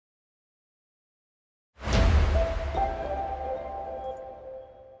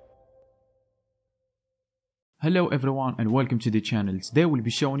Hello everyone and welcome to the channel. Today we'll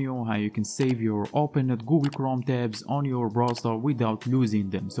be showing you how you can save your opened Google Chrome tabs on your browser without losing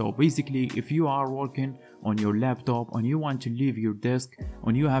them. So basically, if you are working on your laptop and you want to leave your desk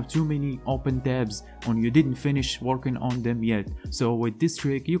and you have too many open tabs and you didn't finish working on them yet, so with this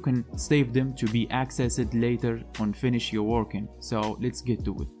trick you can save them to be accessed later and finish your working. So let's get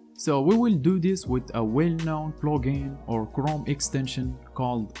to it. So we will do this with a well-known plugin or Chrome extension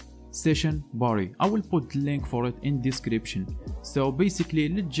called Session Bari. I will put link for it in description. So basically,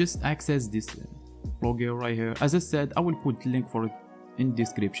 let's just access this plugin right here. As I said, I will put link for it in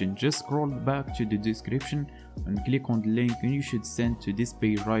description. Just scroll back to the description and click on the link and you should send to this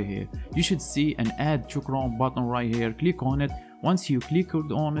page right here. You should see an add to Chrome button right here. Click on it. Once you click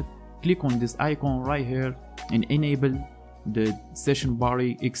on it, click on this icon right here and enable the Session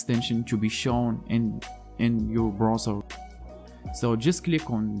Bari extension to be shown in your browser. So just click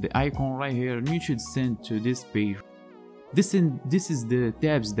on the icon right here and you should send to this page. This is the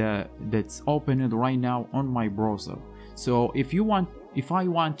tabs that's opened right now on my browser. So if I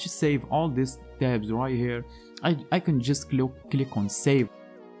want to save all these tabs right here, I can just click on save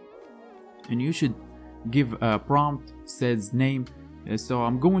and you should give a prompt says name. So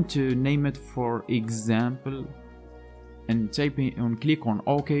I'm going to name it for example and type in and click on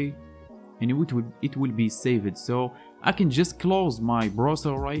OK and it will be saved. So I can just close my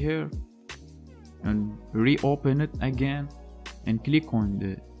browser right here and reopen it again and click on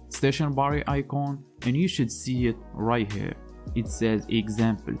the Session Bari icon and you should see it right here. It says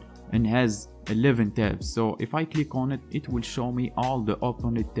example and has 11 tabs. So if I click on it, it will show me all the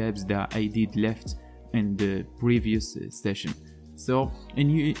opened tabs that I did left in the previous session. So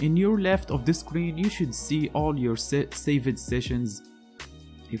in your left of the screen you should see all your saved sessions.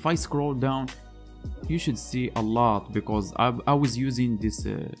 If I scroll down, you should see a lot because I was using this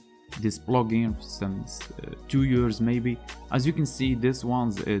plugin since 2 years maybe. As you can see, this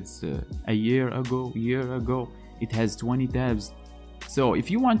one's it's a year ago. It has 20 tabs. So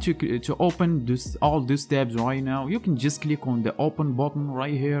if you want to open all these tabs right now, you can just click on the open button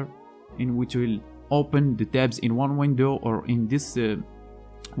right here, in which will open the tabs in one window or in this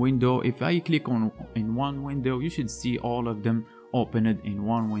window. If I click on in one window, you should see all of them opened in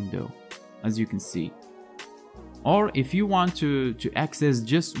one window, as you can see. Or if you want to access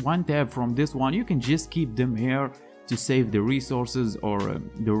just one tab from this one, you can just keep them here to save the resources or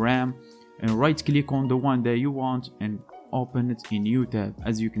the RAM, and right click on the one that you want and open it in new tab.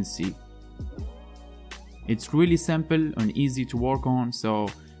 As you can see, it's really simple and easy to work on. So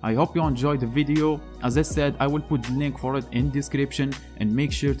I hope you enjoyed the video. As I said, I will put the link for it in description, and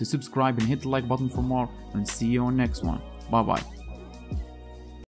make sure to subscribe and hit the like button for more, and see you on next one. Bye bye.